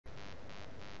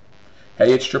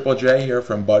Hey, it's Triple J here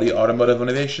from Buddy Automotive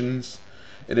Innovations.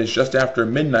 It is just after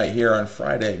midnight here on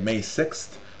Friday, May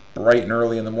 6th, bright and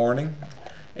early in the morning.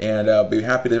 And I'll be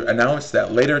happy to announce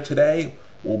that later today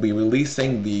we'll be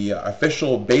releasing the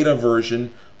official beta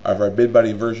version of our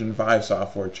BidBuddy version 5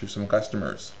 software to some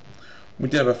customers. We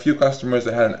did have a few customers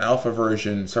that had an alpha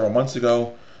version several months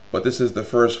ago, but this is the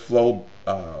first full-blown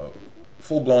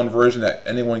version that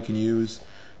anyone can use,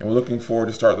 and we're looking forward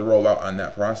to start the rollout on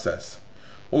that process.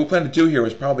 What we plan to do here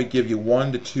is probably give you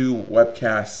 1 to 2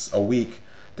 webcasts a week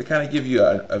to kind of give you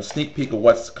a sneak peek of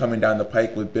what's coming down the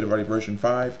pike with BidBuddy version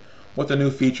 5, what the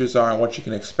new features are, and what you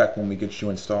can expect when we get you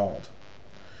installed.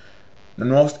 And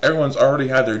most everyone's already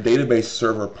had their database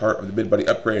server part of the BidBuddy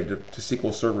upgrade to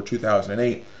SQL Server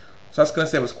 2008, so that's going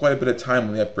to save us quite a bit of time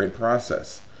in the upgrade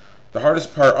process. The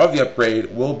hardest part of the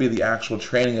upgrade will be the actual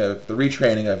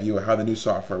retraining of you of how the new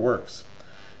software works.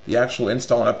 The actual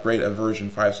install and upgrade of version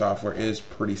 5 software is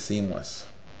pretty seamless.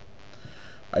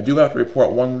 I do have to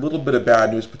report one little bit of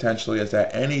bad news potentially, is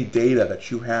that any data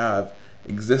that you have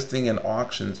existing in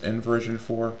auctions in version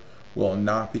 4 will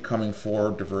not be coming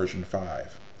forward to version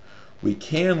 5. We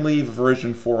can leave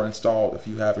version 4 installed if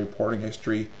you have reporting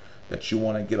history that you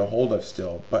want to get a hold of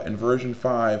still, but in version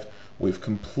 5 we've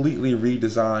completely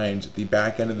redesigned the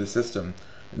back end of the system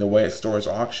and the way it stores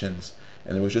auctions,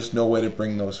 and there was just no way to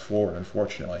bring those forward,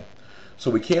 unfortunately.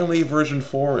 So we can leave version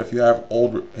 4 if you have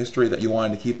old history that you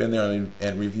wanted to keep in there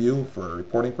and review for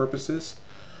reporting purposes.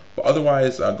 But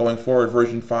otherwise, going forward,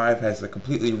 version 5 has a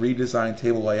completely redesigned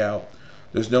table layout.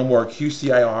 There's no more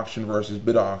QCI auction versus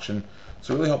bid auction,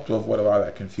 so it really helped to avoid a lot of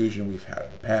that confusion we've had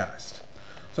in the past.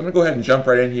 So I'm going to go ahead and jump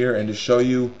right in here and just show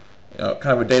you, kind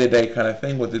of a day-to-day kind of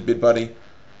thing with the BidBuddy.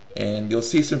 And you'll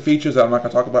see some features that I'm not going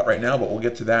to talk about right now, but we'll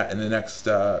get to that in the next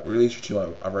release or two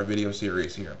of our video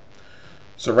series here.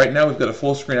 So right now we've got a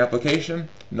full screen application.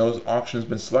 No auction has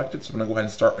been selected, so I'm going to go ahead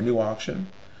and start a new auction.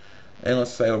 And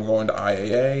let's say we're going to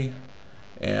IAA,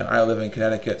 and I live in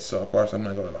Connecticut, so of course I'm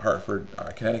going to go to the Hartford,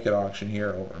 Connecticut auction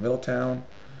here over in Middletown.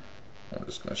 I'm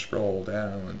just going to scroll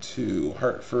down to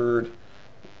Hartford.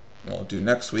 We'll do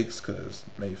next week's because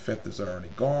May 5th is already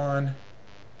gone.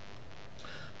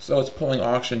 So it's pulling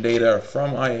auction data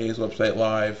from IAA's website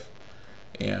live,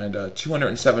 and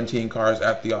 217 cars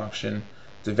at the auction.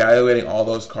 It's evaluating all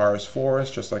those cars for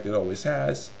us, just like it always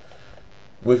has.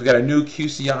 We've got a new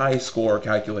QCI score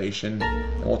calculation,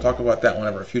 and we'll talk about that in one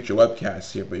of our future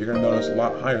webcasts here, but you're going to notice a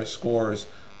lot higher scores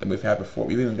than we've had before.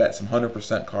 We've even got some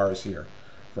 100% cars here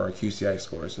for our QCI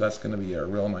scores, so that's going to be a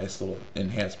real nice little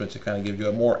enhancement to kind of give you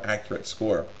a more accurate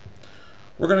score.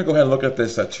 We're going to go ahead and look at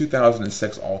this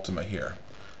 2006 Altima here.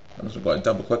 I'm just going to go ahead and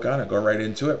double click on it, go right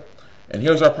into it. And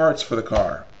here's our parts for the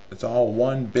car. It's all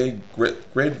one big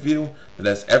grid view that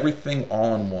has everything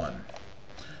all in one.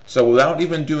 So without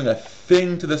even doing a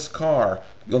thing to this car,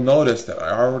 you'll notice that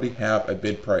I already have a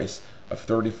bid price of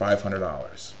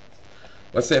 $3,500.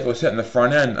 Let's say if I was hitting the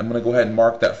front end, I'm going to go ahead and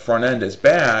mark that front end as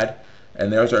bad,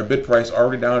 and there's our bid price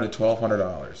already down to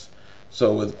 $1,200.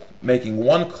 So with making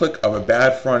one click of a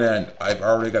bad front end, I've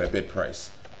already got a bid price.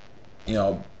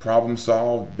 Problem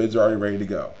solved, bids are already ready to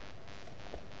go.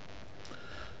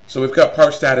 So we've got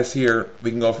part status here. We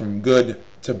can go from good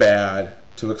to bad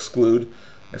to exclude.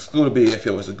 Exclude would be if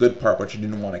it was a good part but you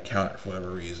didn't want to count it for whatever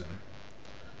reason.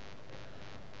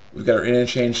 We've got our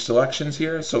interchange selections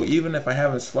here, so even if I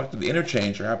haven't selected the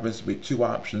interchange, there happens to be 2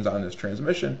 options on this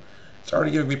transmission, it's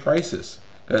already giving me prices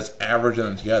because it's averaging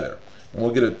them together. And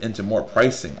we'll get into more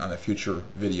pricing on a future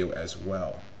video as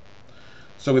well.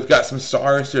 So we've got some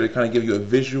stars here to kind of give you a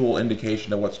visual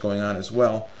indication of what's going on as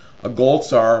well. A gold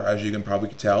star, as you can probably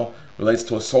tell, relates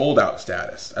to a sold out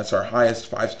status. That's our highest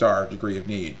 5-star degree of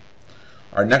need.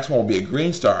 Our next one will be a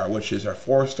green star, which is our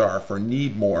 4-star for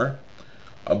need more.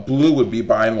 A blue would be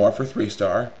buy more for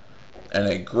 3-star. And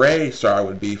a gray star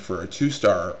would be for a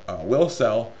 2-star will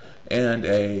sell. And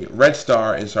a red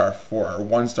star is for our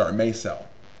 1-star may sell.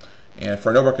 And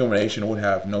for no recommendation, it would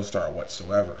have no star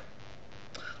whatsoever.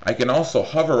 I can also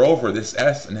hover over this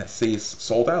S and it says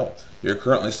sold out. You're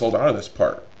currently sold out of this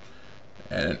part.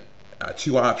 And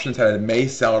 2 options had a may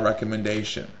sell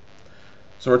recommendation.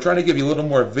 So we're trying to give you a little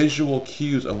more visual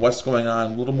cues of what's going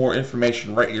on, a little more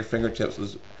information right at your fingertips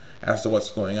as to what's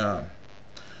going on.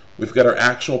 We've got our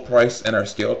actual price and our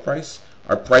scaled price.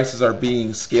 Our prices are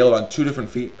being scaled on 2 different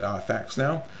facts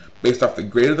now, based off the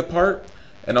grade of the part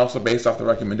and also based off the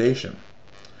recommendation.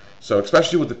 So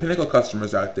especially with the Pinnacle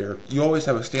customers out there, you always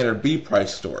have a standard B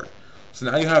price stored. So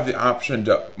now you have the option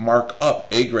to mark up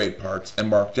A grade parts and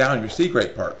mark down your C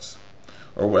grade parts.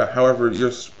 Or however your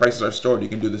prices are stored, you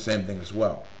can do the same thing as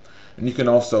well. And you can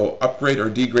also upgrade or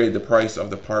degrade the price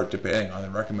of the part depending on the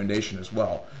recommendation as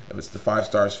well. If it's the 5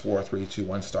 stars, 4, 3, 2,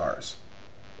 1 stars.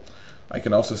 I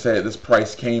can also say that this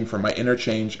price came from my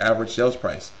interchange average sales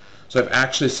price. So I've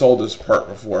actually sold this part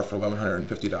before for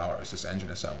 $1,150, this engine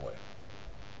assembly.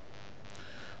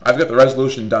 I've got the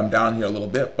resolution dumbed down here a little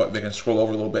bit, but we can scroll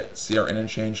over a little bit and see our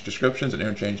interchange descriptions and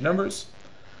interchange numbers.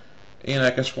 And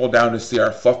I can scroll down to see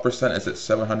our fluff percent is at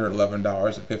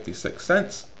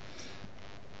 $711.56.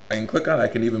 I can click on it. I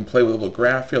can even play with a little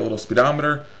graph here, a little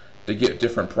speedometer, to get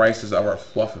different prices of our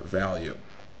fluff value.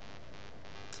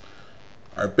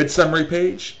 Our bid summary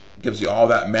page gives you all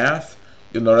that math.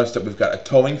 You'll notice that we've got a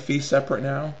towing fee separate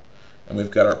now, and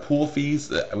we've got our pool fees.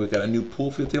 We've got a new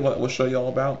pool fee table that we'll show you all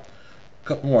about. A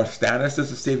couple more statuses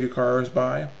to save your cars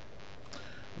by.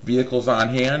 Vehicles on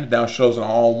hand now shows an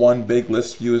all one big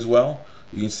list view as well.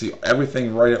 You can see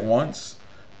everything right at once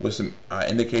with some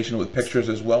indication with pictures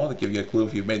as well to give you a clue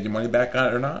if you've made your money back on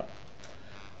it or not.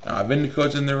 VIN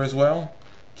code's in there as well.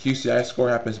 QCI score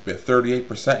happens to be at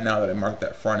 38% now that I marked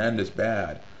that front end as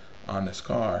bad on this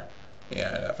car.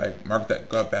 And if I mark that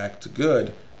back to good,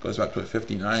 it goes back to a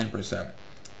 59%.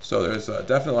 So there's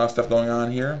definitely a lot of stuff going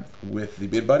on here with the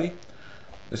BidBuddy.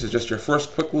 This is just your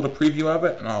first quick little preview of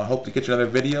it, and I'll hope to get you another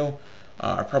video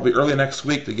probably early next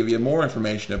week to give you more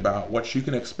information about what you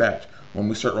can expect when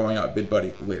we start rolling out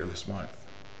BidBuddy later this month.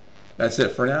 That's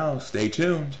it for now. Stay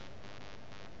tuned.